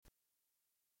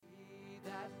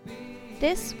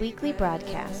This weekly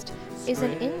broadcast is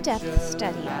an in-depth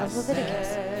study of Leviticus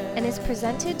and is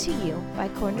presented to you by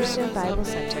Cornerstone Bible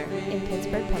Center in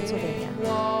Pittsburgh, Pennsylvania.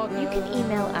 You can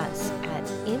email us at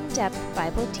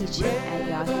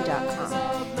indepthbibleteaching@yahoo.com.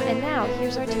 And now,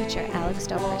 here's our teacher, Alex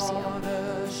Del Percio.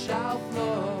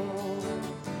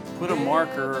 Put a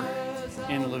marker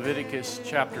in Leviticus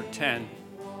chapter 10.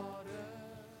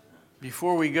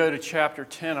 Before we go to chapter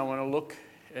 10, I want to look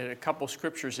at a couple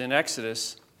scriptures in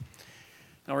Exodus.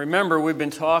 Now remember, we've been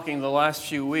talking the last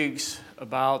few weeks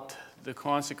about the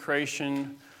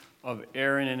consecration of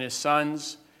Aaron and his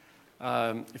sons,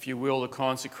 if you will, the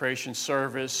consecration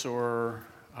service, or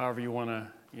however you want to,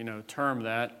 term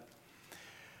that.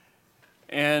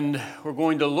 And we're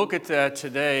going to look at that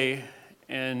today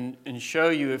and show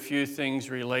you a few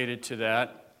things related to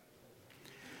that.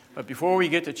 But before we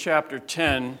get to chapter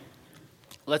 10,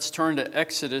 let's turn to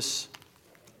Exodus.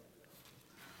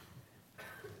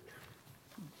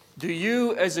 Do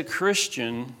you, as a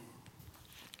Christian,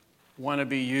 want to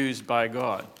be used by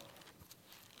God?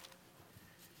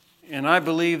 And I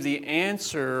believe the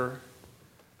answer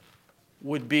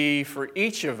would be for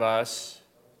each of us,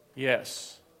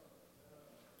 yes.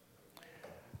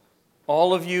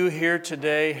 All of you here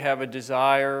today have a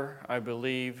desire, I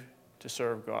believe, to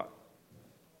serve God.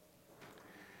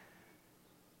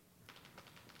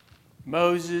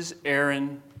 Moses,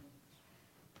 Aaron,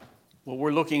 what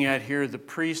we're looking at here, the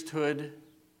priesthood,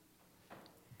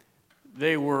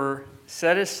 they were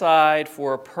set aside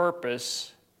for a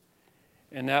purpose,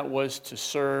 and that was to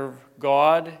serve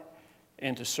God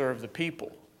and to serve the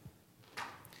people.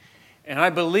 And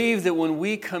I believe that when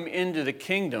we come into the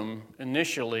kingdom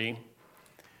initially,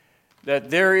 that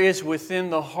there is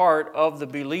within the heart of the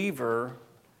believer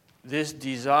this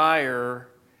desire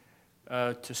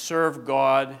to serve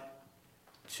God,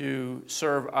 to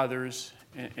serve others,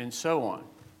 and so on.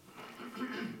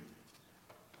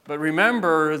 But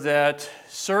remember that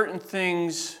certain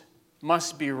things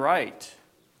must be right.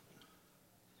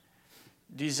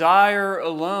 Desire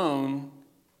alone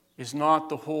is not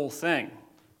the whole thing.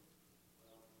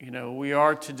 We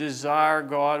are to desire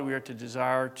God, we are to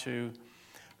desire to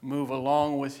move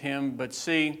along with Him, but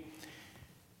see,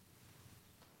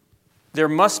 there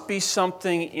must be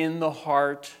something in the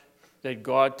heart that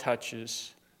God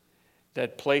touches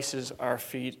that places our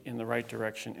feet in the right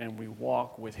direction and we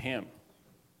walk with Him.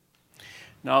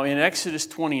 Now in Exodus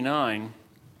 29,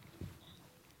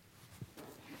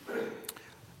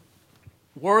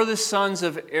 were the sons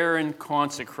of Aaron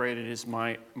consecrated is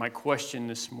my question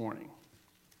this morning.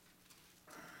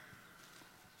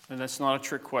 And that's not a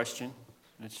trick question.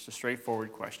 It's a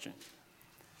straightforward question.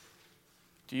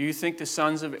 Do you think the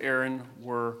sons of Aaron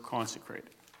were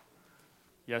consecrated?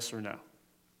 Yes or no?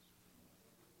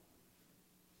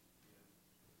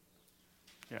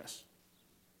 Yes.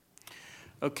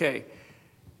 Okay.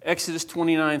 Exodus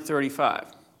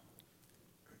 29:35.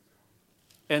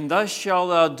 And thus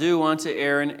shalt thou do unto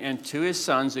Aaron and to his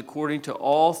sons according to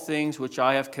all things which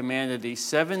I have commanded thee.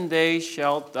 7 days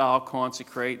shalt thou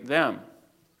consecrate them.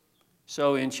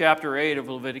 So in chapter 8 of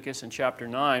Leviticus and chapter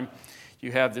 9,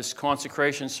 you have this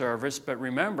consecration service, but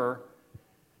remember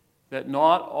that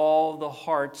not all the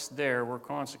hearts there were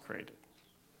consecrated.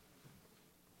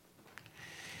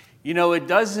 It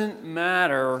doesn't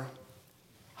matter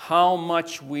how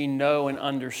much we know and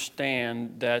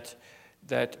understand that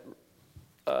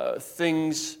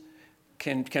things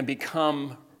can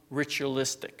become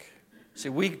ritualistic. See,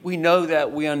 we know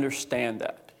that, we understand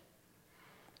that.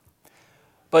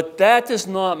 But that does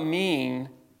not mean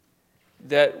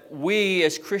that we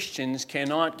as Christians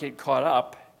cannot get caught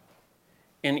up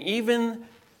in even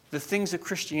the things of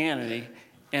Christianity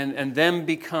and then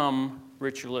become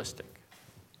ritualistic.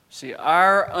 See,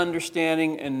 our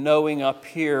understanding and knowing up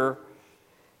here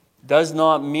does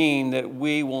not mean that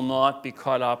we will not be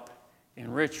caught up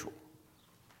in ritual.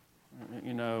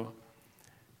 And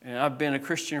I've been a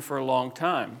Christian for a long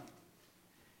time.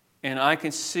 And I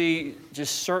can see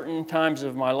just certain times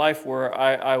of my life where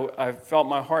I felt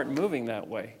my heart moving that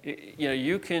way.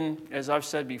 You can, as I've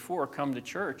said before, come to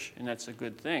church, and that's a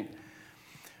good thing.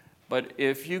 But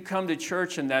if you come to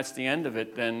church and that's the end of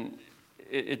it, then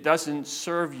it doesn't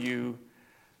serve you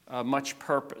much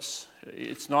purpose.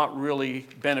 It's not really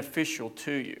beneficial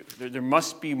to you. There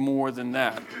must be more than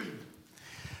that.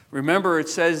 Remember, it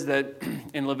says that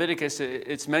in Leviticus,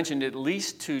 it's mentioned at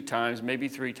least 2 times, maybe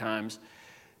 3 times,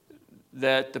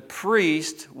 that the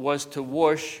priest was to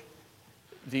wash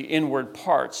the inward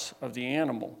parts of the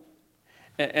animal.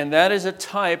 And that is a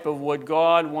type of what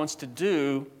God wants to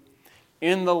do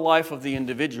in the life of the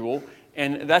individual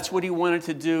And that's what he wanted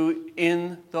to do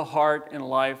in the heart and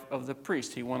life of the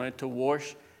priest. He wanted to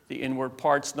wash the inward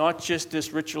parts, not just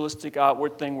this ritualistic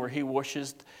outward thing where he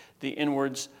washes the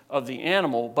inwards of the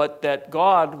animal, but that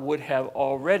God would have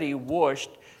already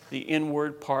washed the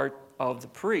inward part of the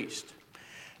priest.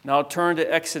 Now turn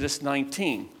to Exodus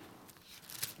 19.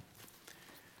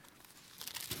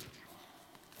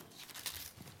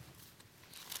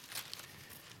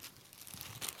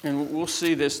 And we'll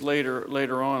see this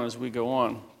later on as we go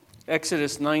on.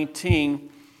 Exodus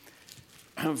 19,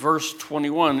 verse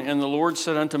 21. And the Lord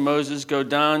said unto Moses, Go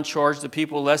down, charge the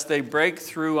people, lest they break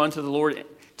through unto the Lord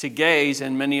to gaze,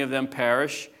 and many of them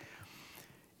perish.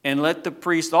 And let the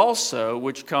priests also,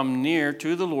 which come near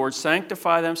to the Lord,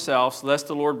 sanctify themselves, lest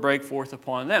the Lord break forth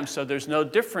upon them. So there's no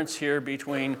difference here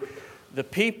between the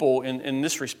people in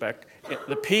this respect.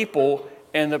 The people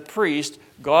and the priest.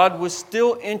 God was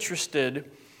still interested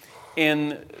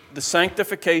in the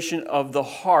sanctification of the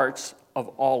hearts of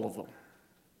all of them.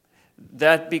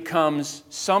 That becomes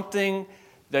something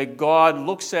that God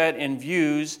looks at and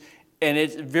views, and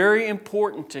it's very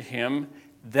important to him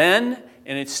then,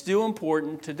 and it's still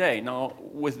important today. Now,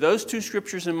 with those two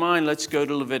scriptures in mind, let's go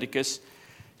to Leviticus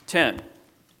 10.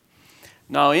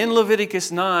 Now, in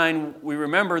Leviticus 9, we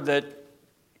remember that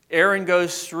Aaron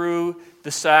goes through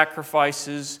the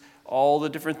sacrifices, all the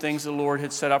different things the Lord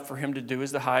had set up for him to do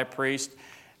as the high priest.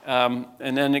 And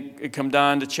then it come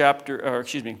down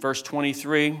to verse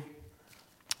 23,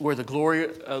 where the glory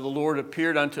of the Lord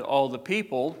appeared unto all the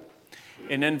people.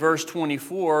 And then verse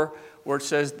 24, where it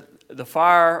says, the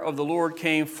fire of the Lord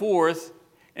came forth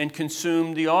and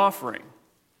consumed the offering.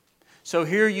 So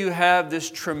here you have this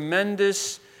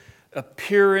tremendous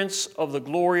appearance of the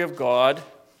glory of God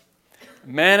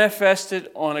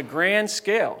manifested on a grand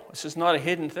scale. This is not a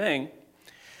hidden thing.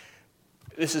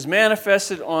 This is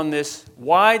manifested on this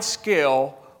wide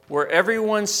scale where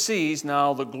everyone sees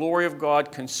now the glory of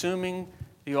God consuming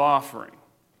the offering.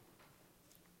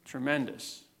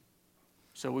 Tremendous.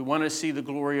 So we want to see the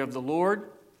glory of the Lord.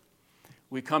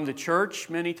 We come to church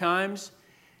many times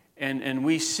and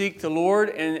we seek the Lord,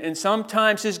 and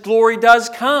sometimes His glory does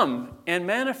come and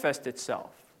manifest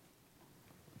itself.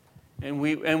 And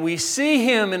we see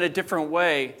Him in a different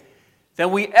way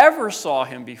than we ever saw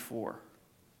Him before.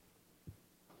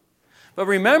 But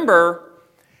remember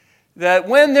that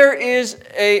when there is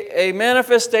a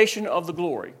manifestation of the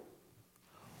glory,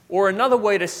 or another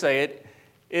way to say it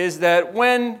is that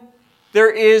when there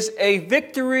is a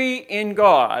victory in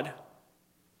God,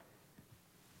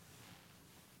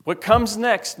 what comes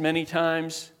next many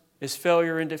times is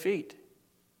failure and defeat.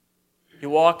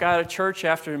 You walk out of church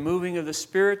after the moving of the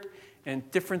Spirit and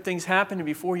different things happen, and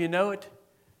before you know it,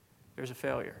 there's a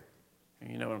failure.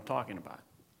 And you know what I'm talking about.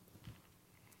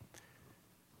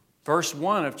 Verse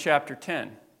 1 of chapter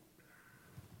 10.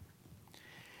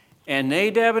 And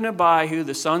Nadab and Abihu,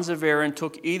 the sons of Aaron,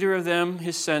 took either of them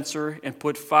his censer, and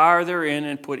put fire therein,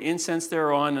 and put incense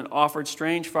thereon, and offered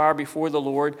strange fire before the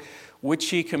Lord,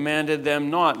 which he commanded them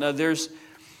not. Now there's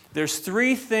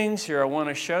three things here I want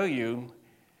to show you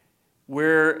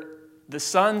where the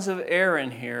sons of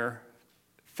Aaron here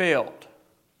failed.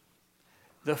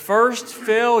 The first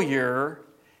failure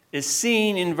is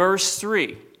seen in verse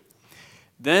 3.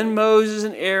 Then Moses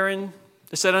and Aaron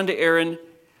said unto Aaron,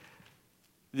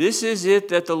 This is it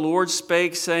that the Lord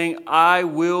spake, saying, I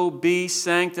will be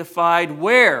sanctified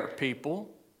where, people?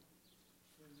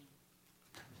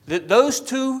 Those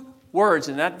two words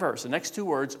in that verse, the next two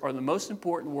words, are the most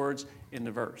important words in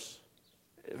the verse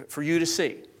for you to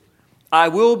see. I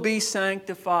will be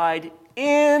sanctified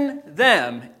in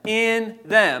them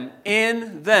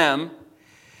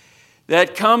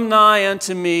that come nigh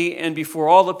unto me, and before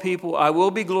all the people I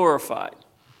will be glorified.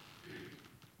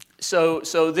 So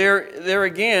there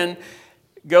again,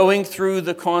 going through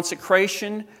the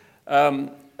consecration,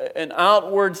 an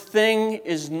outward thing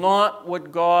is not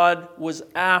what God was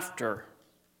after.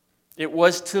 It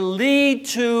was to lead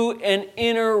to an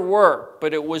inner work,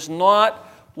 but it was not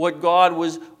what God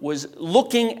was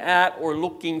looking at or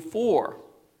looking for.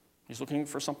 He's looking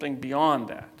for something beyond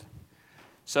that.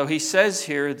 So he says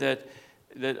here that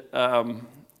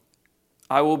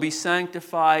I will be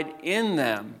sanctified in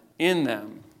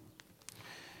them.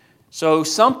 So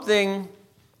something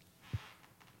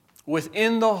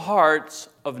within the hearts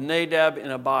of Nadab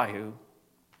and Abihu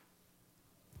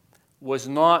was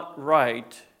not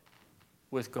right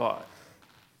with God.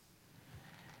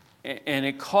 And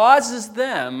it causes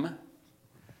them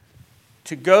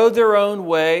to go their own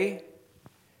way,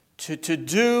 to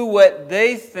do what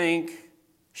they think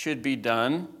should be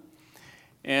done.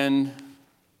 And,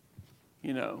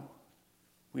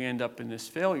 we end up in this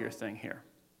failure thing here.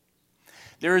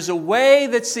 There is a way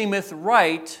that seemeth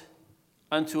right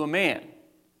unto a man.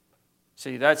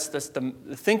 See, that's the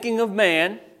thinking of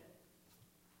man.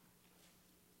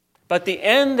 But the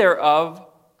end thereof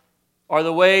are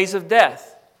the ways of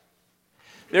death.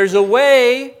 There's a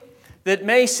way that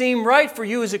may seem right for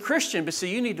you as a Christian, but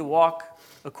see, you need to walk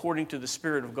according to the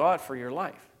Spirit of God for your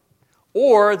life.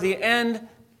 Or the end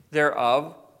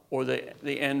thereof, or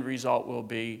the end result will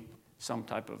be some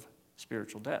type of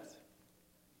spiritual death.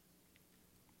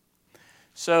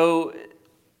 So,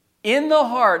 in the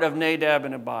heart of Nadab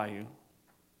and Abihu,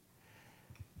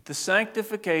 the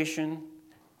sanctification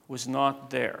was not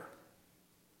there.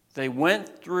 They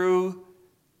went through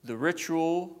the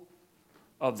ritual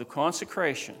of the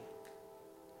consecration,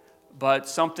 but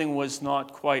something was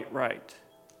not quite right.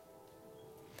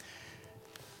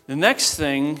 The next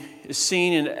thing is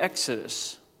seen in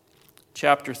Exodus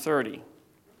chapter 30.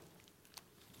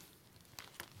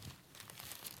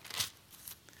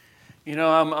 You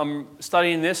know, I'm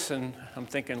studying this and I'm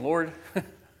thinking, Lord,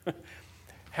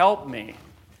 help me.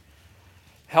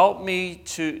 Help me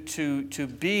to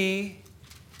be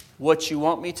what you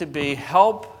want me to be.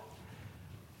 Help,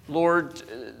 Lord,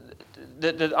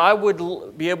 that I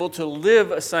would be able to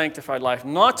live a sanctified life.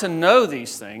 Not to know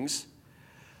these things,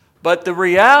 but the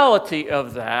reality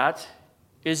of that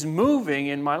is moving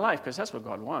in my life, because that's what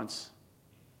God wants.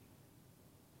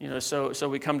 You know, so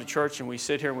we come to church and we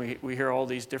sit here and we hear all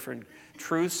these different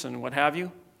truths and what have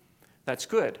you. That's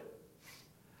good.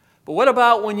 But what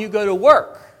about when you go to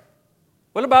work?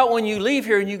 What about when you leave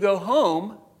here and you go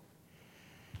home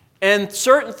and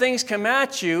certain things come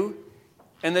at you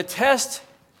and the test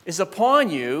is upon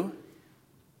you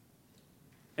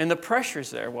and the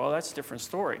pressure's there? Well, that's a different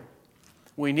story.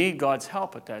 We need God's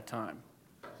help at that time.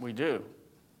 We do.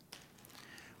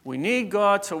 We need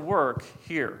God to work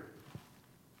here.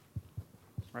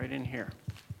 Right in here.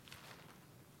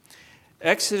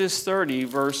 Exodus 30,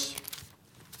 verse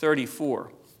 34.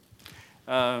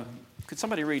 Could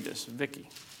somebody read this? Vicky.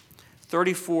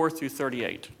 34 through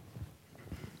 38.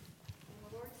 And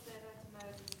the Lord said unto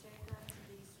Moses, take unto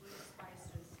thee sweet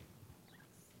spices,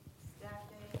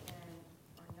 stacte and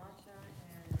onycha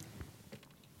and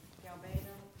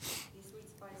galbanum, these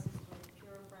sweet spices with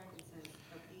pure frankincense,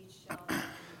 of each shall be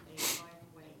a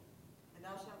live weight. And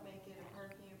thou shalt make it a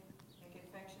perfume, a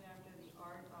confection after the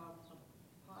art of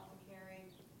apothecary,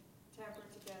 tempered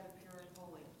together pure and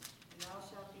holy. And thou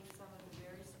shalt eat some of the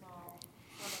very small,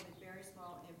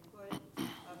 and put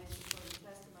of it before the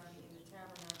testimony in the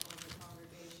tabernacle of the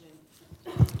congregation,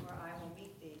 where I will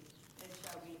meet thee. It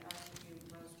shall be unto you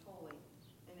most holy.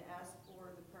 And as for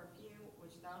the perfume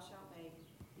which thou shalt make,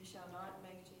 you shall not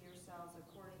make to yourselves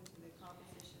according to the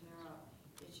composition thereof.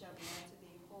 It shall be unto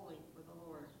thee holy for the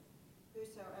Lord.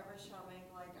 Whosoever shall make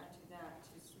like unto that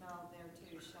to smell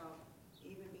thereto shall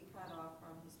even be cut off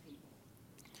from his people.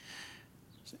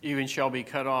 Even shall be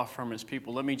cut off from his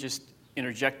people. Let me just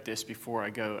interject this before I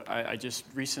go. I just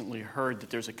recently heard that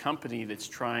there's a company that's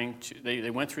trying to, they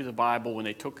went through the Bible when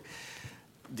they took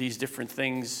these different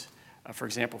things, for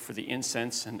example, for the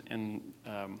incense and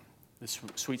the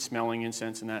sweet smelling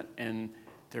incense and that, and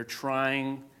they're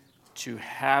trying to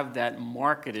have that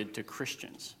marketed to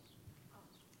Christians.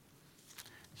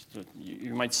 So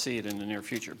you might see it in the near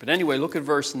future. But anyway, look at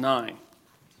verse 9.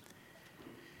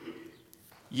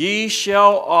 Ye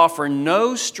shall offer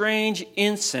no strange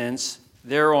incense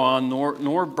thereon,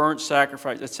 nor burnt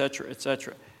sacrifice, etc.,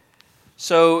 etc.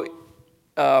 So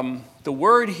the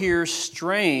word here,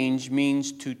 strange,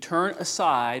 means to turn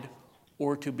aside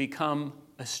or to become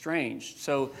estranged.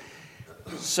 So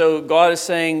God is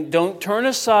saying, don't turn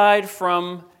aside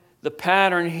from the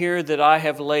pattern here that I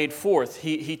have laid forth.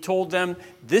 He told them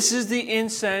this is the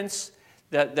incense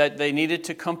that they needed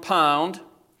to compound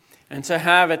and to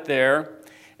have it there.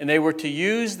 And they were to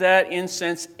use that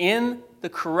incense in the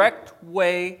correct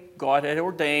way God had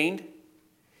ordained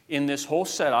in this whole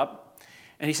setup.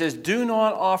 And he says, do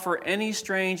not offer any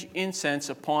strange incense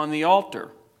upon the altar.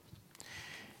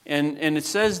 And it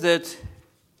says that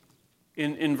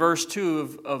in verse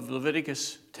 2 of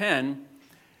Leviticus 10,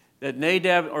 that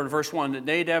Nadab, or verse 1, that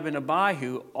Nadab and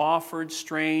Abihu offered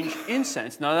strange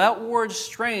incense. Now that word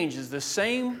strange is the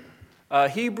same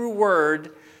Hebrew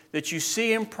word that you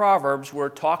see in Proverbs where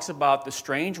it talks about the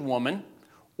strange woman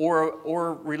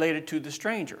or related to the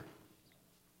stranger.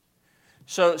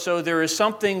 So there is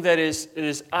something that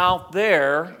is out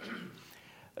there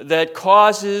that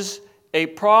causes a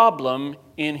problem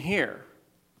in here.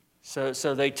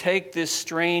 So they take this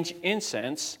strange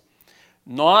incense,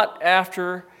 not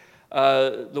after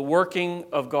the working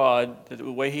of God,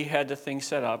 the way He had the thing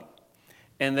set up,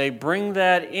 and they bring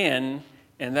that in,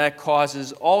 and that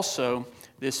causes also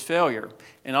this failure.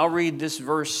 And I'll read this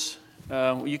verse.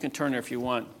 You can turn there if you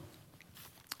want.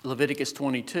 Leviticus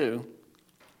 22.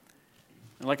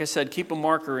 And like I said, keep a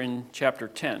marker in chapter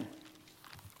 10.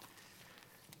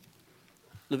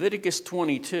 Leviticus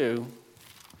 22,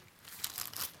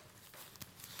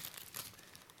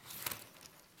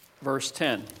 verse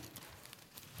 10.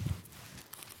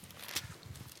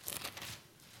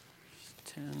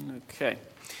 10, okay.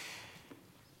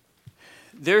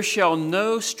 There shall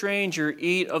no stranger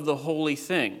eat of the holy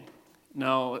thing.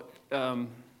 Now,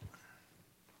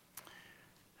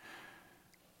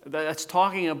 that's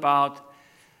talking about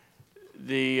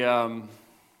the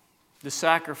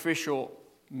sacrificial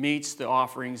meats, the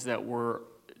offerings that were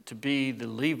to be the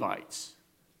Levites.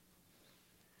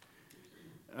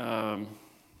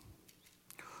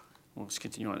 Let's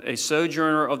continue on. A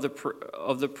sojourner of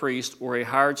the priest or a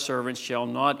hired servant shall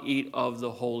not eat of the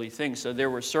holy things. So there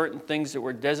were certain things that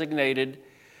were designated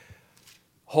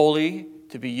holy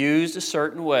to be used a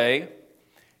certain way,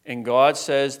 and God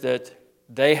says that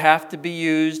they have to be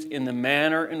used in the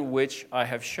manner in which I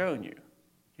have shown you.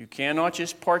 You cannot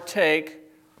just partake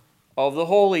of the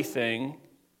holy thing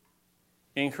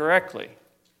incorrectly.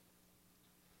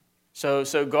 So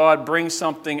God brings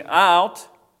something out,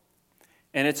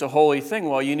 and it's a holy thing.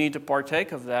 Well, you need to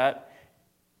partake of that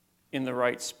in the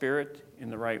right spirit, in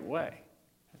the right way.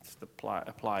 That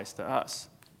applies to us.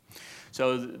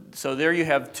 So there you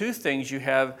have two things. You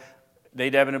have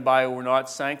Nadab and Abihu were not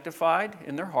sanctified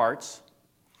in their hearts,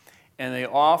 and they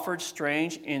offered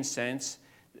strange incense.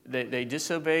 They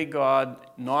disobeyed God,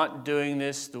 not doing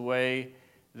this the way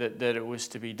that it was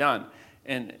to be done.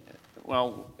 And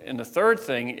the third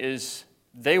thing is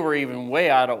they were even way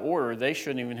out of order. They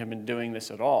shouldn't even have been doing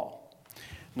this at all.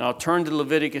 Now turn to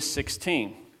Leviticus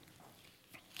 16.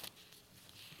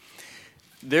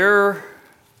 There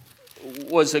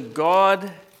was a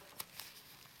God-ordained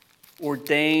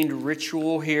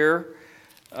ritual here.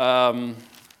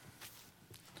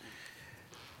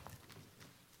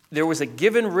 There was a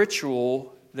given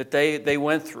ritual that they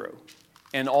went through,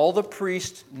 and all the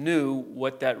priests knew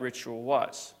what that ritual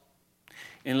was.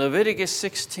 In Leviticus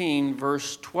 16,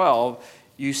 verse 12,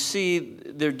 you see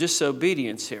their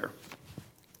disobedience here.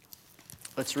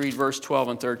 Let's read verse 12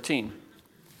 and 13.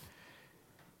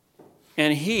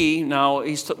 And when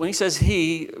he says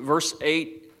he, verse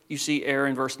 8, you see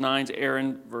Aaron, verse 9 is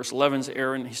Aaron, verse 11 is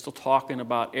Aaron. He's still talking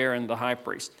about Aaron, the high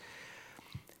priest.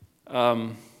 Let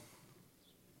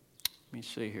me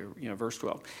see here, verse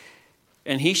 12.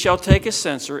 And he shall take a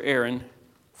censer, Aaron,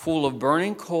 full of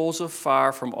burning coals of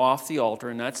fire from off the altar,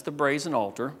 and that's the brazen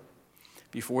altar,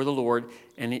 before the Lord,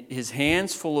 and his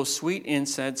hands full of sweet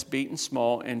incense beaten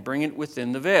small, and bring it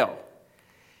within the veil.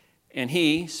 And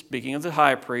he, speaking of the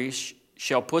high priest,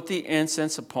 shall put the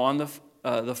incense upon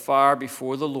the fire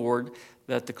before the Lord,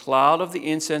 that the cloud of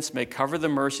the incense may cover the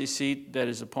mercy seat that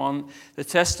is upon the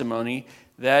testimony,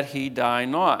 that he die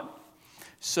not.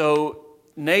 So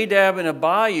Nadab and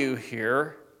Abihu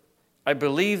here, I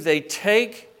believe they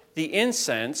take the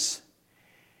incense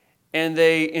and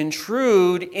they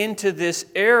intrude into this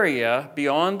area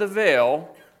beyond the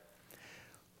veil,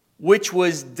 which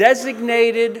was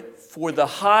designated for the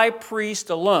high priest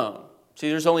alone. See,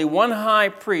 there's only one high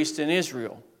priest in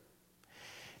Israel.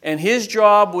 And his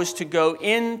job was to go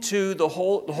into the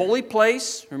holy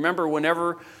place. Remember,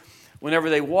 whenever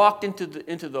they walked into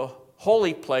the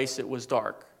holy place, it was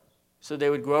dark. So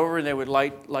they would go over and they would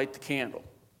light the candle.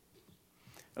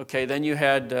 Okay, then you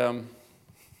had a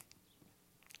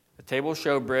table of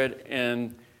showbread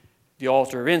and the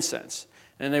altar of incense.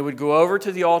 And they would go over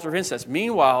to the altar of incense.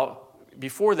 Meanwhile,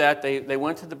 before that, they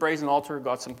went to the brazen altar and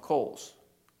got some coals,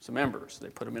 some embers. They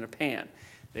put them in a pan.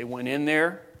 They went in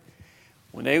there.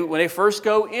 When they first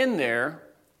go in there,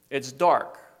 it's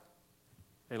dark.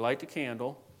 They light the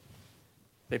candle.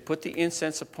 They put the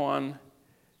incense upon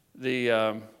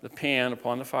the pan,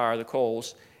 upon the fire, the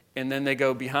coals, and then they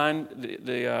go behind,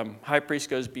 the high priest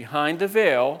goes behind the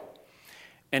veil,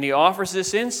 and he offers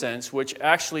this incense, which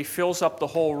actually fills up the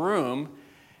whole room,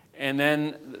 and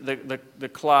then the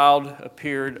cloud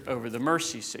appeared over the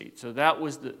mercy seat. So that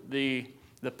was the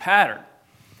pattern.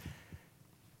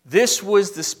 This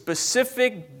was the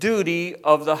specific duty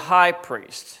of the high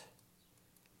priest.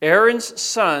 Aaron's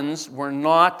sons were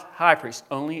not high priests,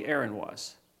 only Aaron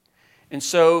was. And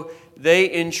so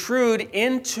they intrude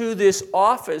into this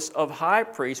office of high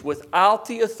priest without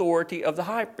the authority of the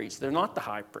high priest. They're not the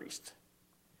high priest.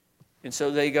 And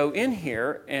so they go in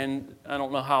here, and I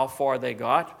don't know how far they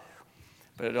got,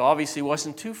 but it obviously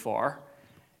wasn't too far,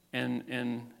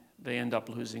 and they end up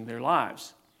losing their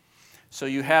lives. So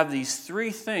you have these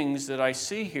three things that I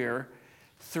see here,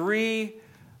 three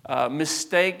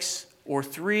mistakes or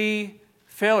 3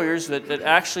 failures that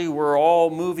actually were all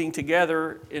moving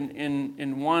together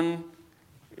in one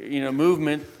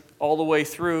movement all the way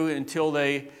through until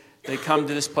they come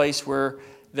to this place where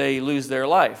they lose their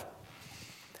life.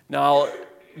 Now,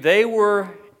 they were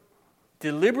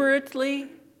deliberately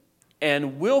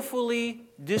and willfully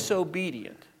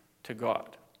disobedient to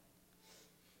God.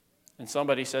 And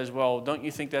somebody says, well, don't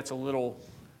you think that's a little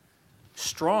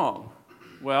strong?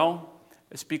 Well,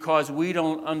 it's because we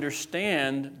don't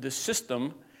understand the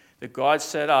system that God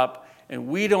set up, and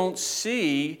we don't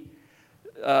see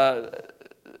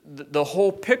the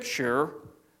whole picture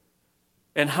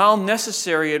and how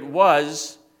necessary it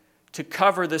was to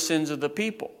cover the sins of the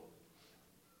people.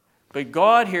 But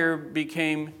God here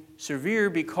became severe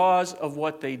because of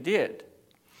what they did.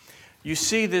 You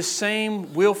see this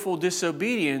same willful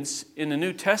disobedience in the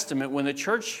New Testament when the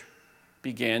church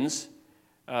begins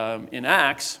in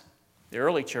Acts, the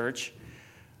early church,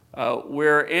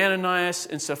 where Ananias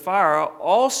and Sapphira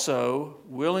also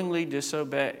willingly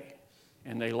disobey,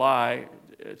 and they lie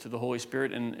to the Holy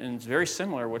Spirit, and it's very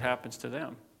similar what happens to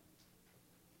them.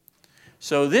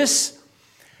 So this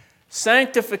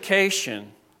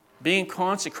sanctification, being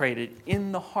consecrated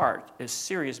in the heart, is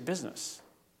serious business.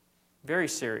 Very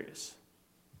serious.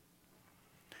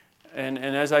 And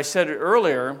as I said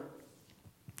earlier,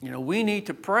 we need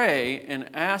to pray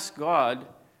and ask God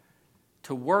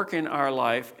to work in our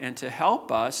life and to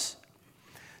help us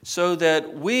so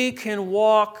that we can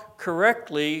walk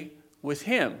correctly with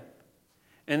Him,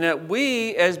 and that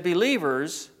we as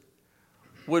believers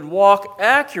would walk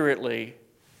accurately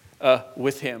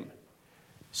with Him,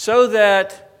 so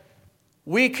that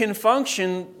we can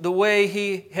function the way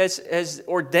He has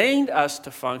ordained us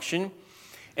to function,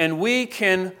 and we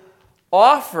can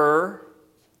offer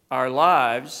our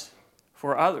lives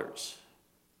for others.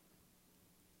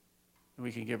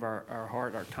 We can give our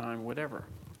heart, our time, whatever,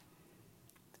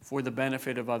 for the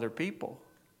benefit of other people.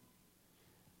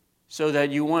 So that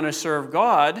you want to serve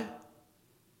God,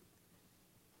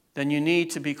 then you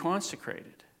need to be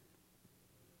consecrated.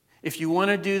 If you want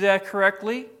to do that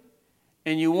correctly,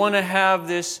 and you want to have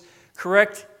this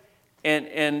correct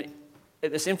and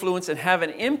this influence and have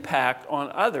an impact on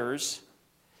others,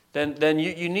 then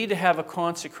you need to have a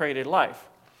consecrated life.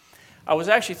 I was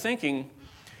actually thinking,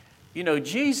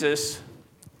 Jesus,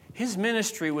 His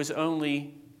ministry was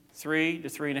only 3 to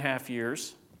 3.5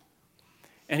 years,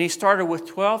 and He started with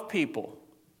 12 people.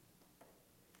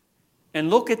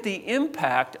 And look at the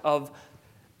impact of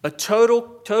a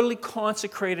totally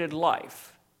consecrated life.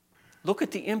 Look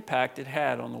at the impact it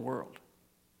had on the world.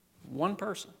 One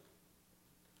person.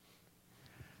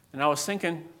 And I was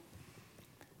thinking,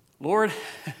 Lord,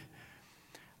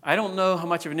 I don't know how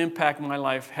much of an impact my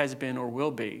life has been or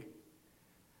will be,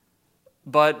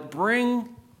 but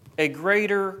bring a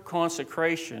greater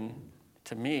consecration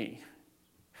to me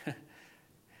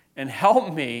and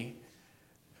help me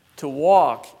to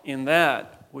walk in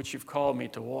that which You've called me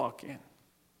to walk in.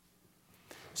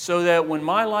 So that when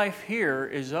my life here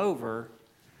is over,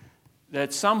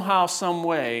 that somehow, some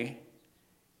way,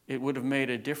 it would have made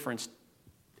a difference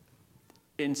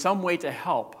in some way to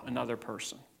help another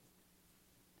person.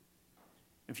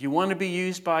 If you want to be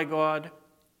used by God,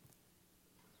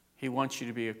 He wants you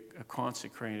to be a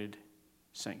consecrated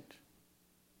saint,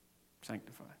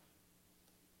 sanctified.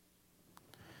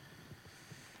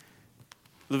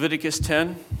 Leviticus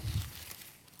 10.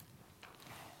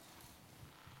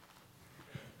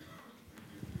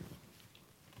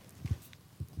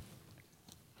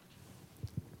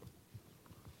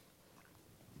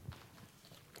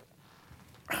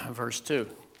 Verse 2.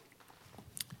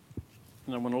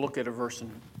 And I want to look at a verse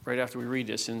right after we read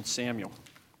this in Samuel.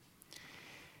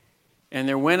 And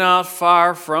there went out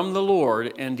fire from the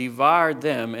Lord and devoured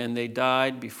them, and they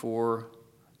died before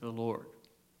the Lord.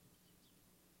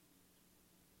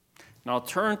 Now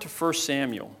turn to 1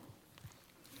 Samuel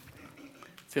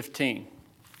 15.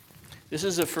 This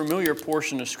is a familiar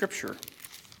portion of Scripture.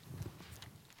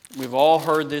 We've all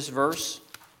heard this verse.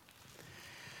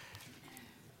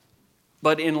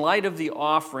 But in light of the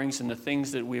offerings and the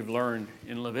things that we've learned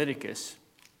in Leviticus,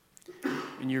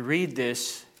 when you read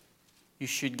this, you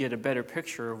should get a better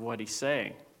picture of what he's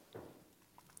saying.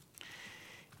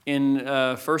 In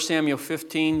 1 Samuel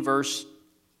 15, verse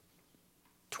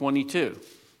 22,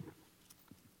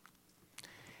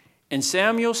 and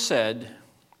Samuel said,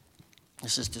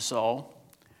 this is to Saul,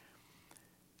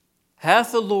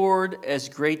 hath the Lord as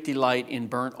great delight in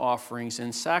burnt offerings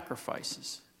and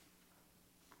sacrifices?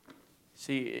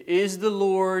 See, is the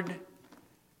Lord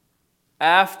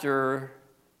after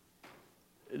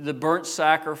the burnt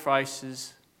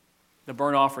sacrifices, the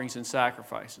burnt offerings and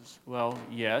sacrifices. Well,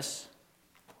 yes.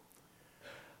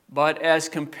 But as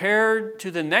compared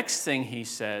to the next thing he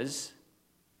says,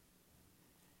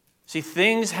 see,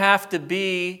 things have to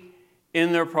be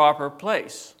in their proper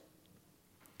place.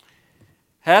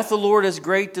 Hath the Lord as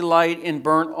great delight in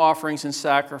burnt offerings and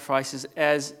sacrifices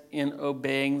as in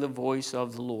obeying the voice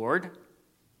of the Lord?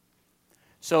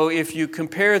 So if you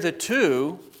compare the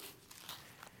two,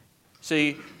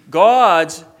 see,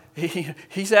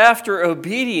 He's after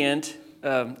obedience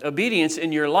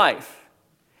in your life.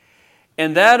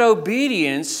 And that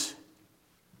obedience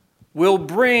will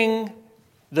bring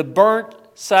the burnt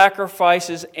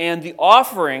sacrifices and the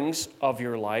offerings of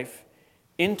your life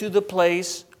into the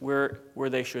place where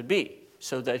they should be,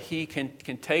 so that He can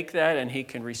take that and He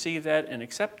can receive that and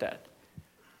accept that.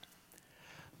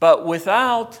 But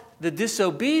without the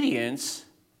disobedience,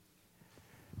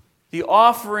 the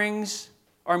offerings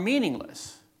are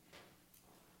meaningless,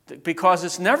 because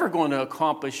it's never going to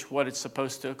accomplish what it's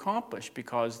supposed to accomplish,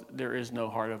 because there is no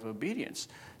heart of obedience.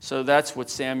 So that's what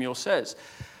Samuel says.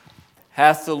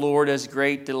 Hath the Lord as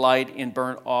great delight in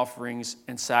burnt offerings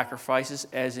and sacrifices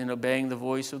as in obeying the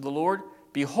voice of the Lord?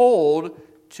 Behold,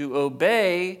 to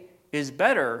obey is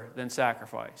better than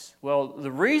sacrifice. Well,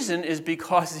 the reason is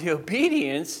because the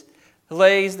obedience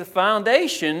lays the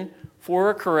foundation for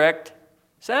a correct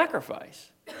sacrifice.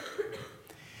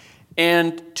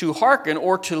 And to hearken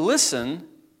or to listen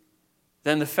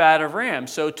than the fat of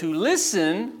rams. So to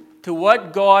listen to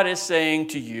what God is saying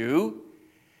to you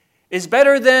is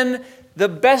better than the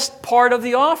best part of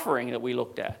the offering that we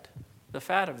looked at, the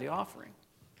fat of the offering.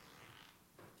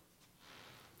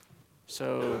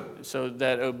 So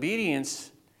that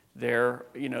obedience there,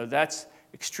 that's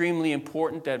extremely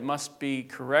important. That must be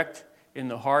correct in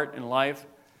the heart and life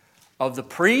of the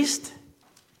priest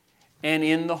and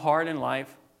in the heart and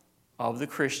life of the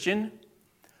Christian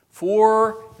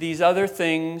for these other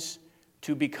things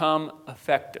to become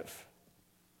effective.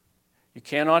 You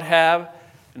cannot have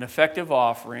an effective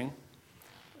offering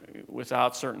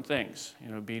without certain things,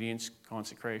 obedience,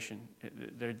 consecration.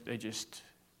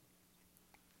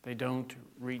 They don't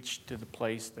reach to the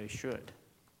place they should.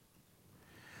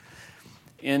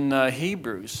 In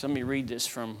Hebrews, let me read this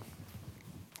from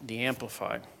the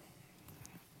Amplified.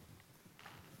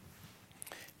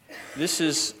 This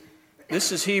is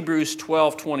Hebrews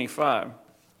 12:25.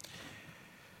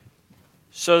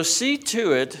 So see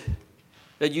to it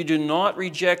that you do not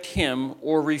reject him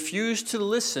or refuse to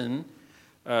listen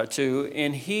to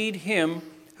and heed him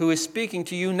who is speaking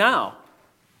to you now.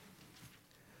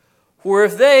 For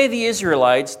if they, the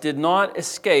Israelites, did not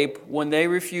escape when they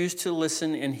refused to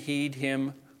listen and heed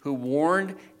him who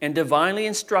warned and divinely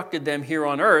instructed them here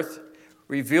on earth,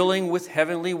 revealing with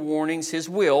heavenly warnings his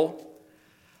will,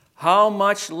 how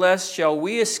much less shall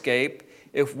we escape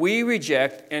if we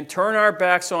reject and turn our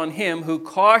backs on him who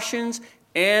cautions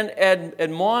and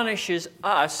admonishes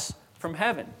us from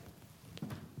heaven?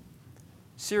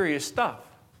 Serious stuff.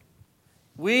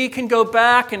 We can go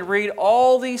back and read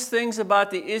all these things about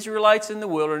the Israelites in the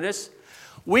wilderness.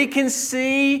 We can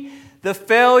see the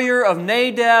failure of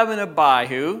Nadab and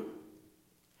Abihu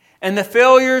and the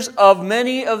failures of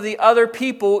many of the other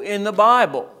people in the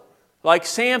Bible, like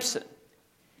Samson.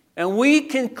 And we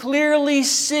can clearly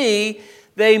see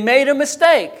they made a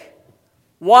mistake.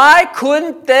 Why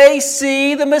couldn't they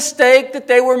see the mistake that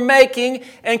they were making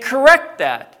and correct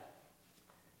that?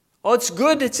 Well, it's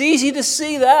good, it's easy to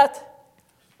see that.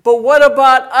 But what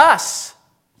about us?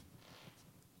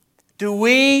 Do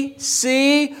we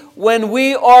see when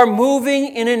we are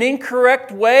moving in an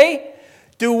incorrect way?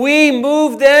 Do we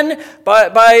move then,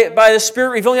 by the Spirit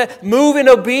revealing that, move in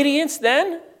obedience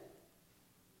then?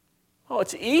 Oh,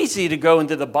 it's easy to go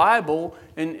into the Bible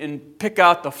and pick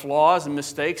out the flaws and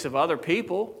mistakes of other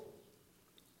people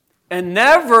and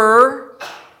never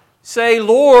say,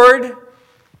 Lord,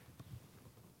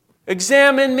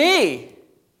 examine me.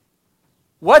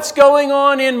 What's going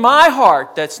on in my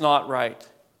heart that's not right?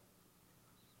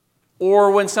 Or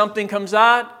when something comes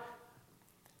out,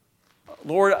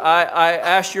 Lord, I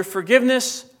ask your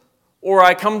forgiveness, or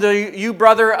I come to you,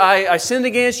 brother, I sinned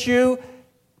against you,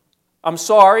 I'm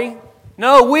sorry.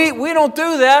 No, we don't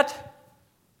do that.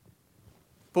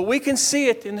 But we can see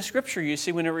it in the Scripture, you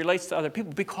see, when it relates to other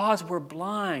people, because we're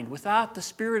blind. Without the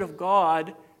Spirit of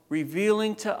God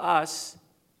revealing to us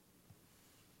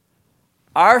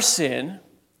our sin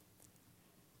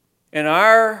and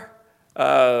our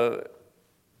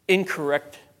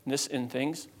incorrectness in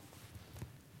things,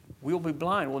 we'll be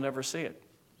blind. We'll never see it.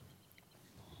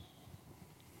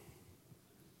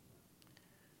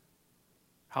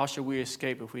 How shall we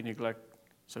escape if we neglect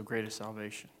so great a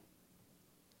salvation?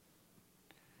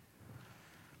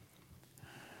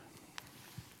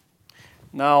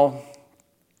 Now,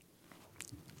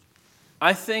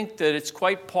 I think that it's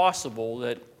quite possible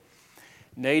that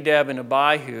Nadab and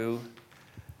Abihu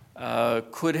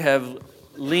could have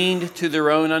leaned to their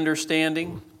own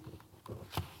understanding.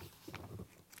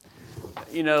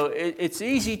 You know, it's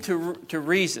easy to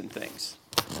reason things.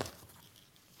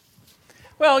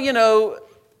 Well, you know,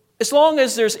 as long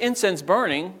as there's incense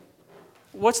burning,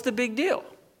 what's the big deal?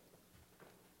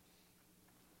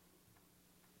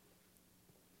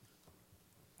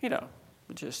 You know,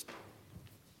 we just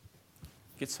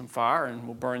get some fire and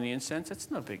we'll burn the incense.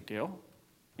 It's no big deal.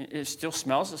 It still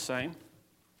smells the same.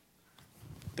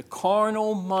 The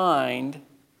carnal mind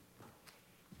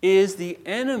is the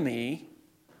enemy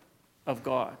of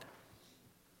God.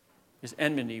 Is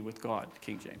enmity with God,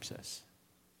 King James says.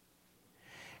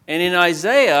 And in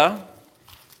Isaiah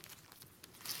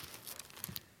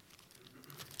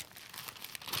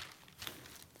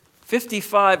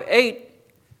 55:8,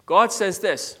 God says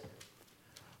this,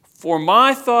 "For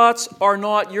my thoughts are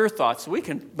not your thoughts."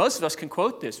 Most of us can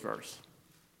quote this verse.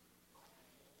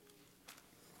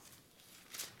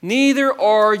 "Neither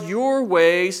are your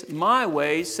ways my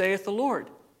ways, saith the Lord."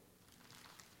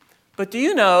 But do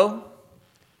you know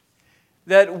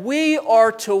that we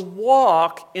are to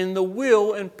walk in the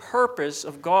will and purpose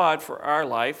of God for our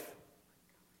life,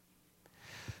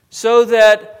 so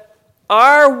that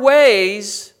our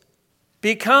ways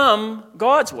become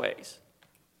God's ways?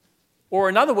 Or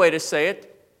another way to say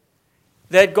it,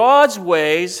 that God's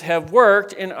ways have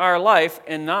worked in our life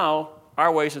and now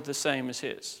our ways are the same as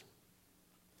His.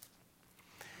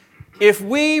 If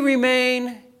we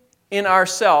remain in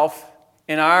ourself,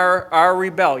 in our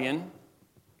rebellion,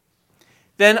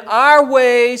 then our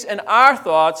ways and our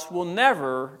thoughts will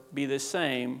never be the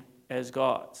same as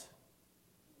God's.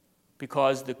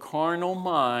 Because the carnal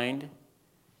mind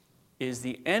is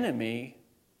the enemy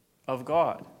of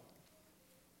God.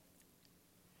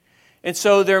 And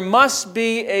so there must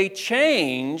be a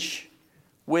change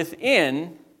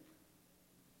within.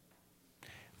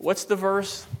 What's the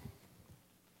verse?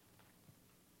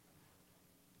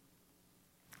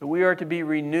 That we are to be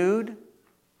renewed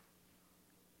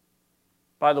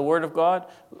by the Word of God.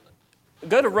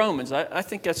 Go to Romans. I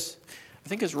think it's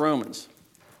Romans.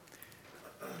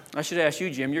 I should ask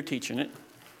you, Jim. You're teaching it.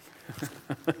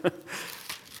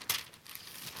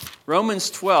 Romans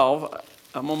 12.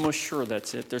 I'm almost sure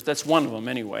that's it. That's one of them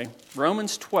anyway.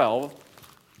 Romans 12.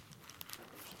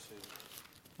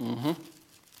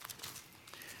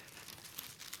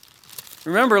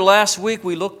 Remember last week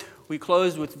we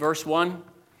closed with verse 1.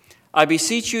 "I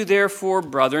beseech you therefore,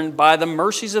 brethren, by the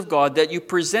mercies of God, that you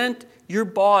present your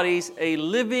bodies a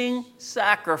living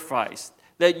sacrifice,"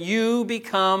 that you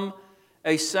become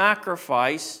a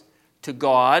sacrifice to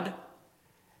God,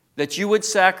 that you would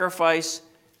sacrifice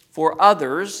for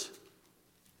others,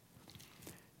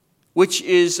 which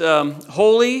is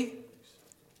holy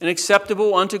and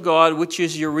acceptable unto God, which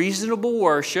is your reasonable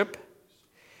worship.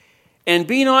 "And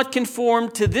be not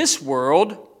conformed to this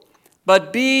world,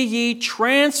 but be ye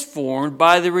transformed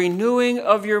by the renewing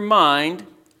of your mind."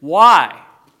 Why?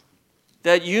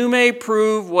 "That you may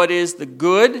prove what is the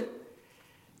good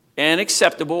and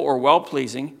acceptable," or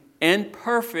well-pleasing, "and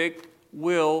perfect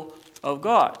will of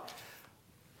God."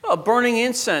 Oh, burning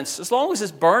incense, as long as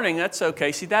it's burning, that's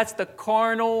okay. See, that's the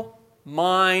carnal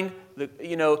mind.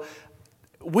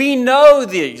 We know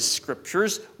these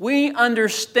scriptures. We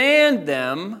understand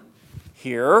them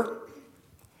here.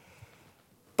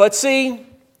 But see,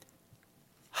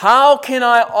 how can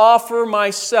I offer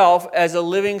myself as a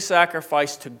living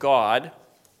sacrifice to God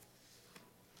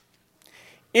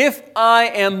if I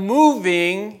am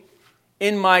moving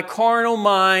in my carnal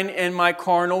mind and my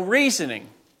carnal reasoning?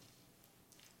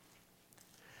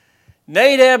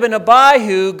 Nadab and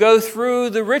Abihu go through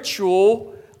the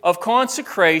ritual of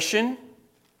consecration,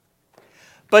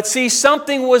 but see,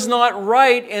 something was not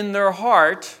right in their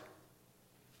heart,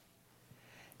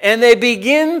 and they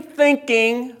begin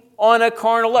thinking on a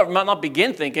carnal level. Not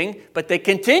begin thinking, but they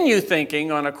continue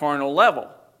thinking on a carnal level.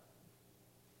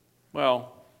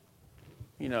 Well,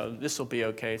 this will be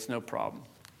okay, it's no problem.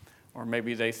 Or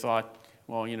maybe they thought,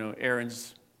 well,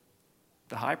 Aaron's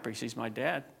the high priest, he's my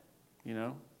dad,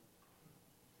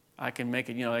 I can make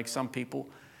it, like some people,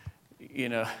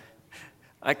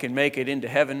 I can make it into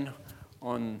heaven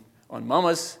on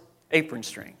mama's apron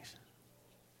strings.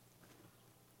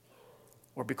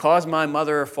 Or because my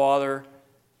mother or father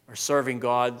are serving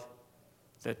God,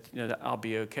 that I'll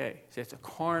be okay. See, it's a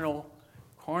carnal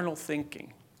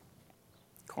thinking.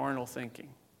 Carnal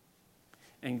thinking.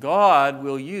 And God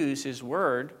will use His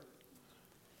Word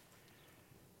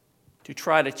to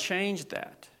try to change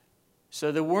that.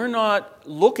 so that we're not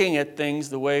looking at things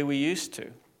the way we used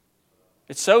to.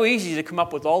 It's so easy to come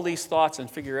up with all these thoughts and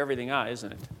figure everything out,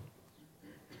 isn't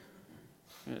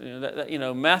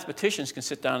it? Mathematicians can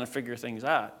sit down and figure things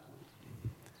out.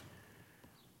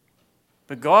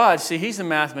 But God, see, He's a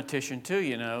mathematician too,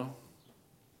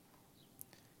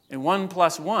 And 1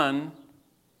 + 1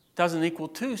 doesn't equal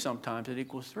 2 sometimes, it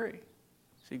equals 3.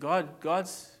 See,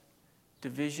 God's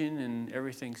division and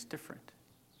everything's different.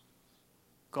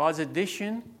 God's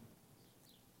addition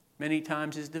many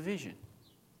times is division.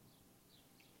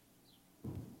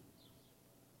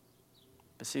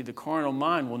 But see, the carnal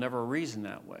mind will never reason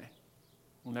that way.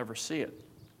 We'll never see it.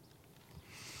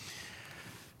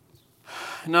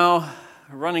 Now,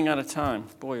 running out of time.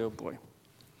 Boy, oh boy.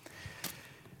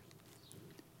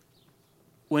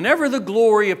 Whenever the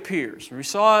glory appears, we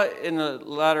saw in the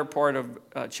latter part of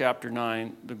chapter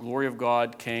 9, the glory of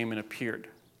God came and appeared.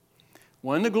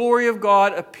 When the glory of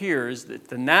God appears,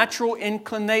 the natural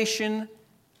inclination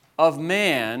of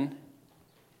man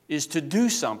is to do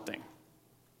something.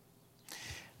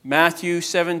 Matthew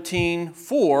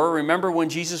 17:4, remember when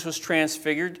Jesus was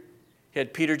transfigured? He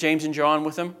had Peter, James, and John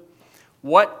with him.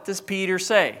 What does Peter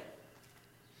say?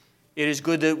 It is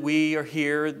good that we are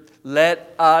here.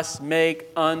 Let us make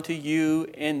unto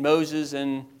you, and Moses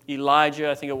and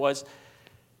Elijah, I think it was,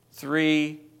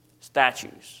 3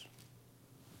 statues.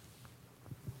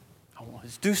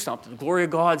 Let's do something. The glory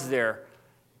of God's there.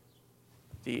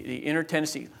 The inner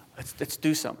tendency, let's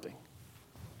do something.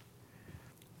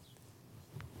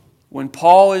 When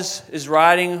Paul is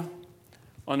riding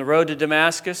on the road to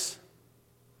Damascus,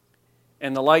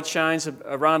 and the light shines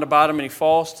around about him, and he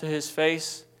falls to his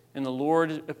face, and the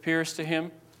Lord appears to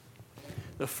him,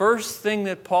 the first thing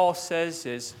that Paul says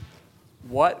is,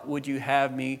 "What would you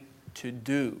have me to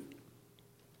do?"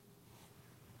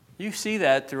 You see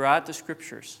that throughout the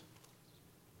Scriptures.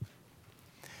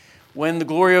 When the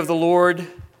glory of the Lord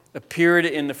appeared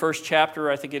in the first chapter,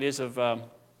 I think it is of, I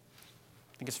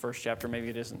think it's first chapter, maybe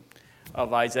it isn't,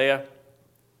 of Isaiah,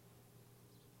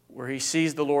 where he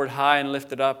sees the Lord high and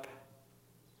lifted up,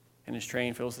 and his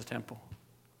train fills the temple.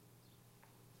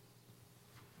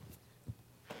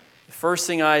 The first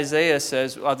thing Isaiah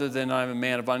says, other than I'm a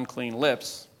man of unclean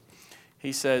lips,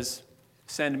 he says,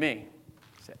 "Send me."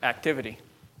 It's activity.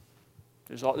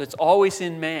 It's always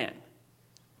in man.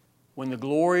 When the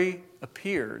glory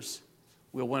appears,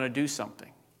 we'll want to do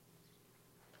something.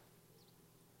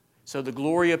 So the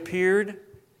glory appeared,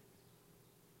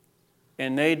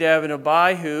 and Nadab and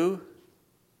Abihu,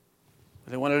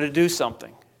 they wanted to do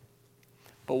something.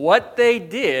 But what they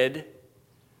did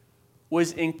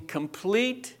was in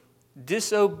complete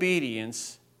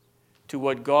disobedience to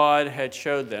what God had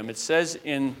showed them. It says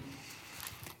in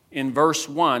verse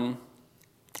 1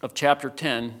 of chapter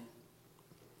 10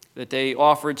 that they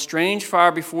offered strange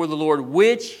fire before the Lord,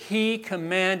 which He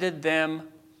commanded them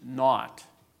not.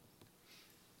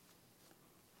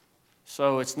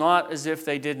 So it's not as if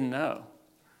they didn't know.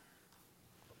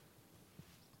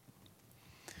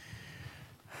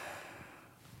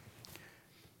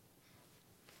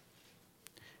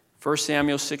 First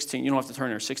Samuel 16, you don't have to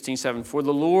turn there, 16:7. For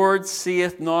the Lord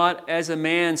seeth not as a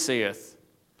man seeth.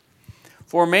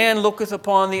 For man looketh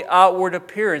upon the outward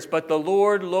appearance, but the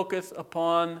Lord looketh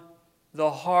upon the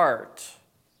heart.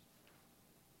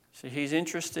 So He's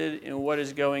interested in what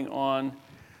is going on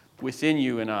within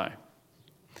you and I.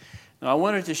 Now I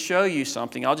wanted to show you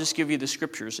something. I'll just give you the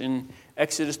scriptures. In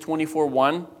Exodus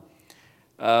 24:1,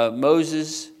 the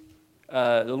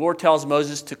Lord tells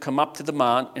Moses to come up to the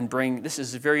mount and bring, this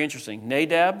is very interesting,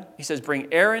 Nadab. He says,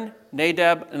 bring Aaron,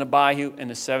 Nadab, and Abihu, and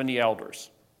the 70 elders.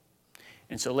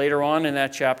 And so later on in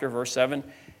that chapter, verse 7,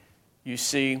 you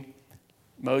see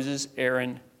Moses,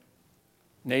 Aaron,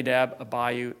 Nadab,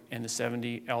 Abihu, and the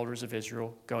 70 elders of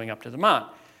Israel going up to the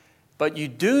mount. But you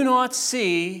do not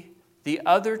see the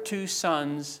other 2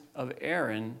 sons of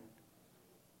Aaron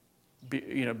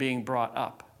being brought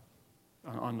up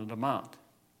onto the mount.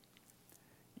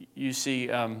 You see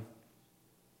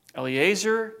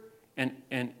Eleazar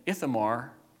and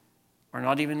Ithamar are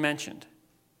not even mentioned.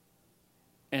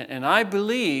 And I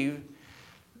believe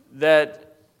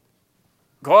that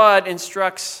God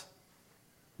instructs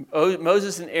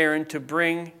Moses and Aaron to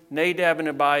bring Nadab and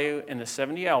Abihu and the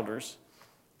 70 elders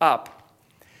up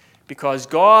because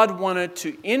God wanted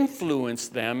to influence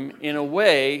them in a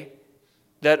way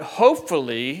that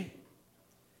hopefully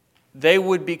they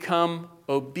would become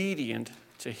obedient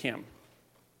to Him.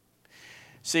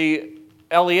 See,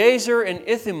 Eleazar and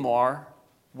Ithamar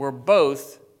were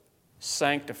both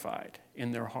sanctified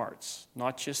in their hearts,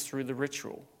 not just through the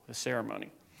ritual, the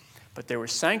ceremony, but they were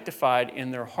sanctified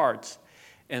in their hearts.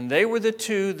 And they were the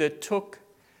two that took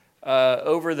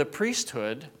over the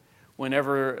priesthood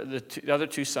whenever the other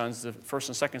two sons, the first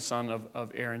and second son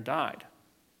of Aaron, died.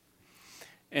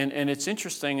 And it's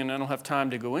interesting, and I don't have time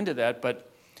to go into that,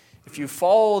 but if you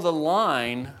follow the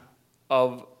line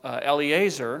of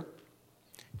Eleazar,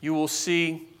 you will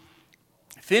see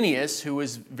Phinehas, who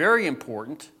is very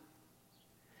important,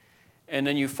 and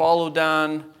then you follow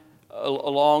down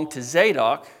along to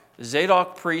Zadok. The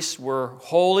Zadok priests were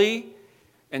holy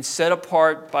and set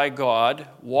apart by God,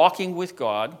 walking with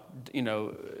God,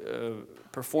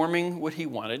 performing what he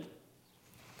wanted.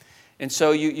 And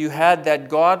so you had that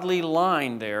godly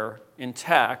line there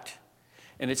intact.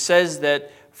 And it says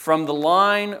that from the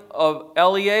line of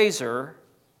Eleazar,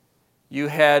 you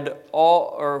had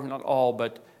all, or not all,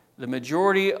 but the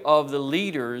majority of the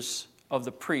leaders of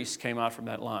the priests came out from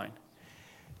that line.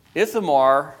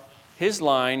 Ithamar, his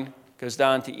line goes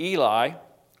down to Eli,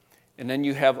 and then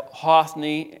you have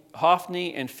Hophni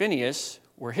and Phinehas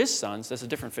were his sons. That's a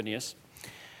different Phinehas.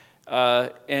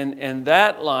 And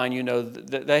that line,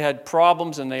 they had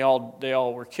problems, and they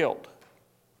all were killed.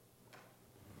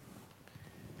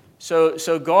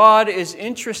 So God is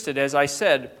interested, as I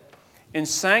said, in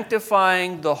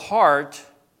sanctifying the heart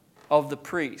of the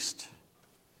priest,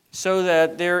 so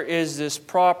that there is this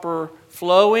proper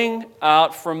flowing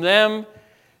out from them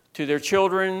to their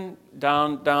children,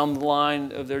 down the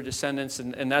line of their descendants,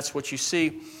 and that's what you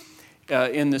see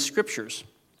in the Scriptures.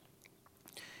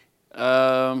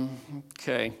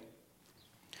 Okay.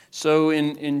 So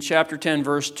in chapter 10,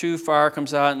 verse 2, fire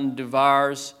comes out and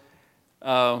devours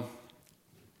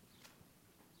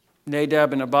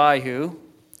Nadab and Abihu.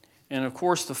 And of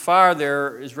course, the fire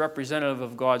there is representative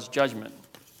of God's judgment.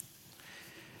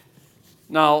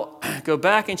 Now, go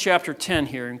back in chapter 10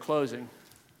 here in closing.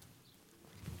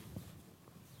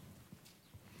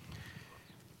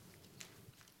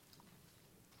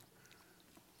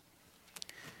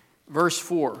 Verse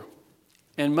 4.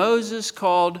 And Moses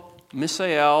called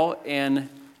Mishael and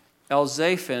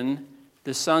Elzaphan,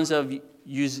 the sons of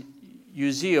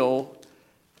Uzziel,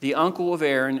 the uncle of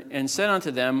Aaron, and said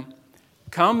unto them,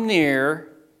 Come near,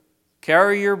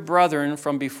 carry your brethren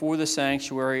from before the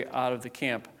sanctuary out of the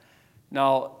camp.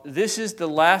 Now, this is the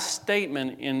last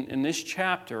statement in this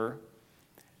chapter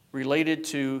related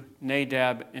to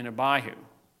Nadab and Abihu.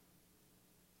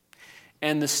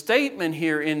 And the statement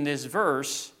here in this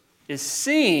verse is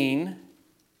seen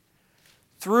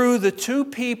through the two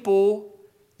people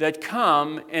that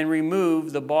come and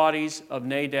remove the bodies of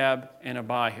Nadab and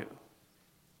Abihu.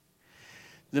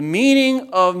 The meaning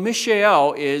of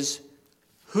Mishael is,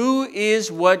 who is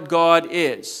what God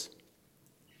is?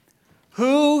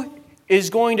 Who is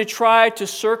going to try to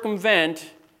circumvent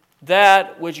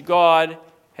that which God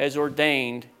has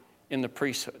ordained in the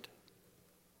priesthood?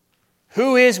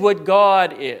 Who is what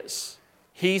God is?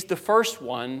 He's the first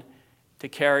one to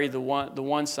carry the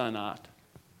one son out.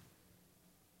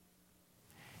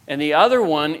 And the other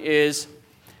one is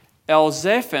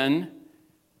Elzaphan,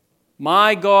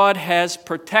 my God has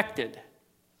protected.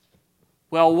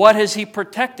 Well, what has he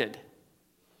protected?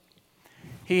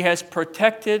 He has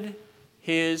protected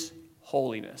his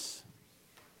holiness.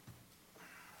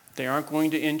 They aren't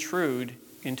going to intrude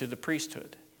into the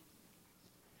priesthood.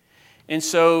 And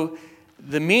so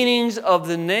the meanings of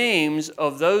the names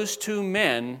of those two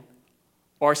men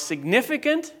are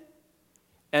significant,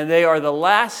 and they are the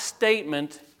last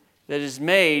statement that is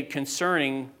made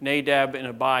concerning Nadab and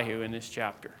Abihu in this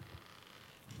chapter.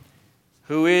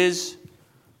 Who is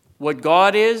what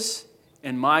God is,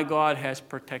 and my God has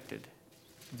protected.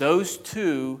 Those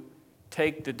two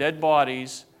take the dead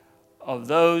bodies of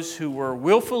those who were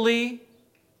willfully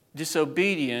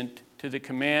disobedient to the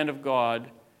command of God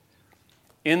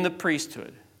in the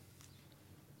priesthood.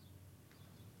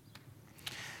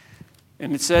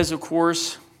 And it says, of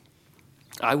course,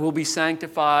 I will be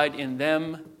sanctified in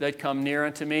them that come near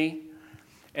unto me.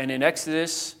 And in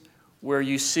Exodus, where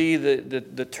you see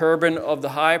the turban of the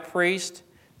high priest,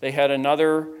 they had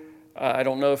another, I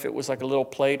don't know if it was like a little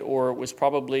plate or it was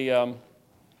probably, I don't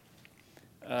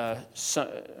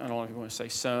know if you want to say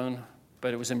sewn,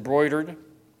 but it was embroidered.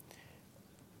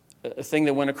 A thing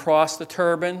that went across the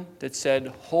turban that said,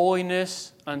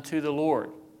 holiness unto the Lord.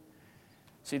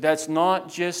 See, that's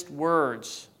not just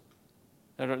words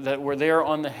that were there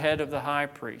on the head of the high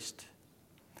priest.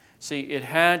 See, it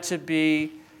had to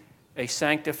be a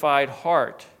sanctified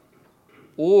heart,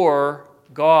 or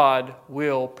God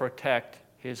will protect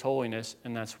his holiness,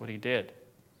 and that's what he did.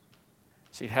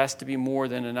 See, it has to be more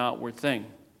than an outward thing.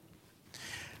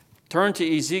 Turn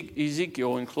to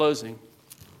Ezekiel in closing.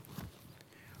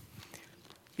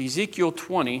 Ezekiel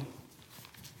 20.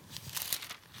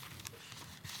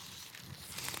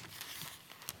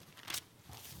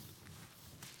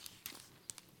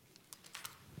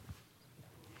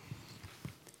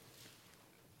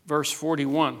 verse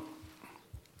 41.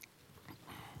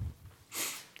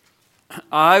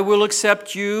 I will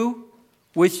accept you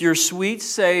with your sweet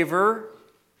savor.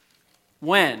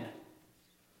 When?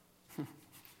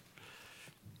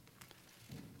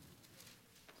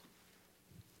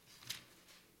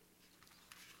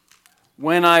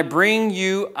 When I bring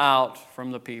you out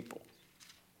from the people.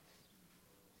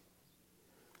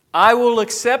 I will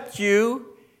accept you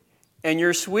and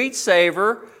your sweet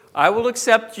savor. I will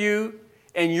accept you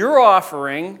and your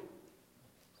offering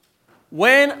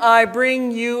when I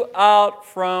bring you out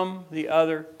from the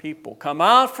other people. Come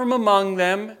out from among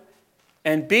them,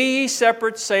 and be ye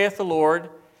separate, saith the Lord,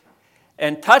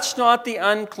 and touch not the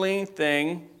unclean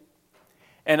thing,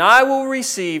 and I will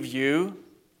receive you,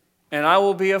 and I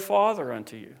will be a father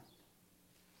unto you.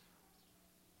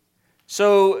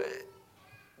 So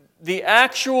the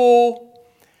actual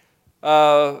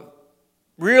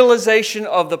realization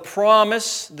of the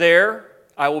promise there,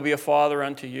 I will be a father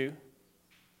unto you,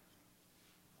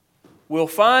 will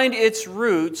find its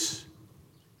roots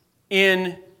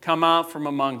in come out from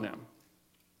among them.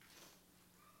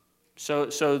 So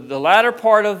the latter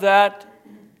part of that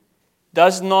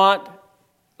does not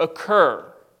occur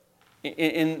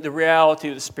in the reality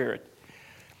of the Spirit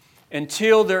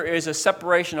until there is a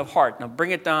separation of heart. Now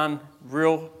bring it down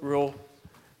real,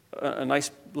 a nice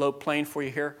low plane for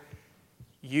you here.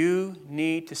 You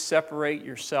need to separate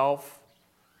yourself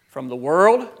from the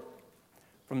world,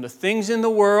 from the things in the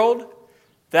world,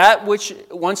 that which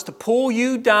wants to pull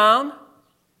you down,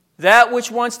 that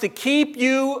which wants to keep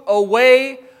you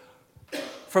away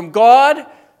from God,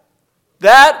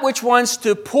 that which wants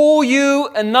to pull you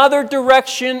another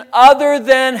direction other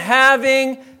than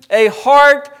having a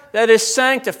heart that is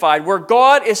sanctified, where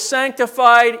God is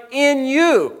sanctified in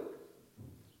you.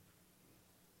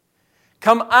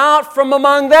 Come out from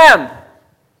among them,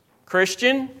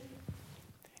 Christian,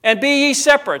 and be ye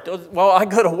separate. Well, I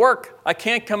go to work. I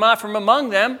can't come out from among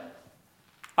them.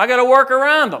 I got to work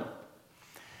around them.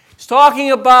 He's talking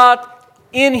about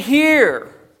in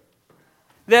here,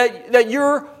 that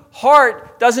your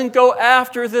heart doesn't go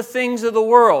after the things of the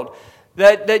world,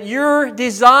 that your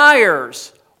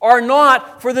desires are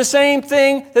not for the same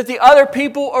thing that the other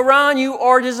people around you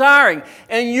are desiring.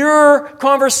 And your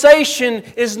conversation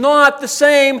is not the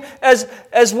same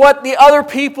as what the other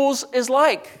people's is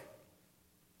like.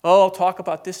 Oh, I'll talk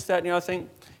about this, that, and the other thing.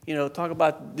 Talk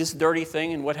about this dirty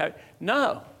thing and what have you.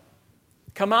 No.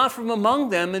 Come out from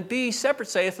among them and be separate,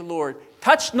 saith the Lord.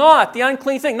 Touch not the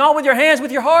unclean thing, not with your hands,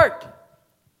 with your heart.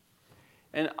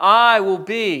 And I will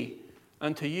be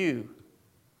unto you.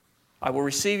 I will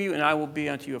receive you, and I will be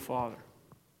unto you a father.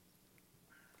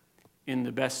 In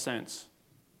the best sense.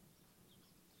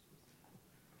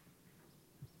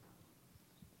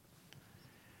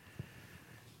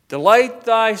 Delight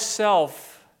thyself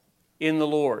in the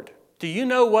Lord. Do you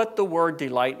know what the word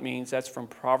delight means? That's from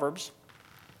Proverbs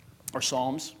or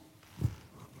Psalms.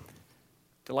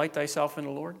 Delight thyself in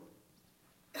the Lord.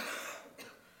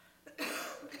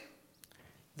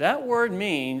 That word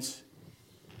means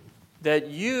that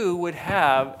you would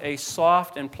have a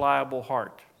soft and pliable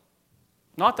heart.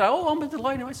 Not that, I'm going to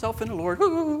delight myself in the Lord.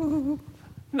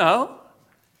 No.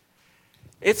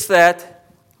 It's that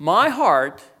my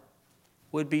heart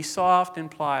would be soft and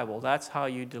pliable. That's how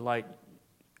you delight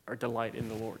in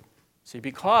the Lord. See,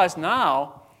 because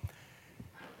now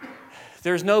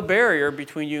there's no barrier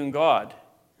between you and God.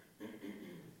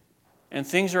 And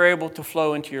things are able to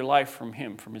flow into your life from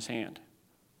Him, from His hand,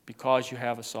 because you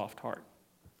have a soft heart.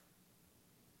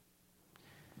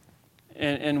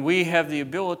 And we have the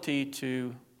ability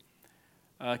to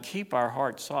keep our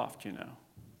heart soft,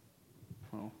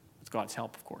 Well, with God's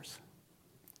help, of course.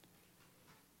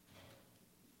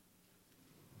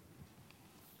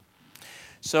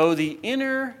 So the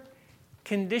inner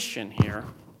condition here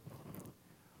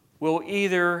will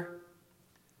either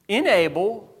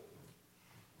enable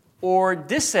or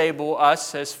disable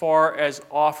us as far as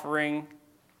offering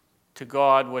to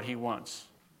God what He wants.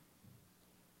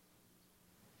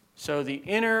 So the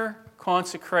inner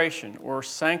consecration, or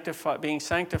being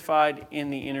sanctified in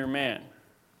the inner man,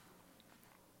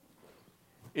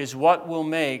 is what will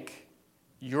make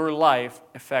your life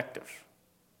effective,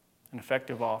 an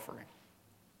effective offering.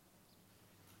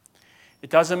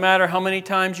 It doesn't matter how many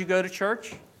times you go to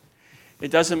church. It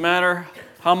doesn't matter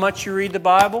how much you read the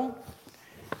Bible.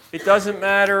 It doesn't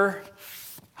matter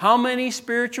how many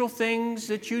spiritual things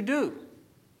that you do.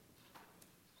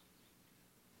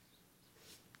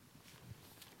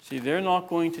 See, they're not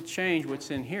going to change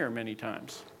what's in here many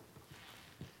times.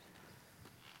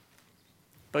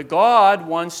 But God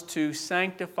wants to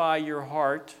sanctify your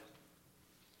heart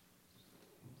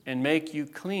and make you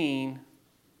clean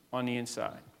on the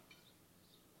inside,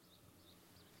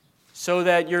 so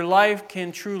that your life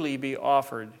can truly be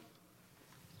offered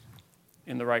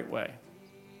in the right way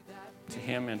to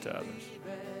Him and to others.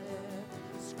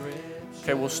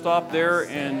 Okay, we'll stop there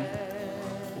and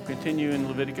we'll continue in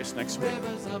Leviticus next week.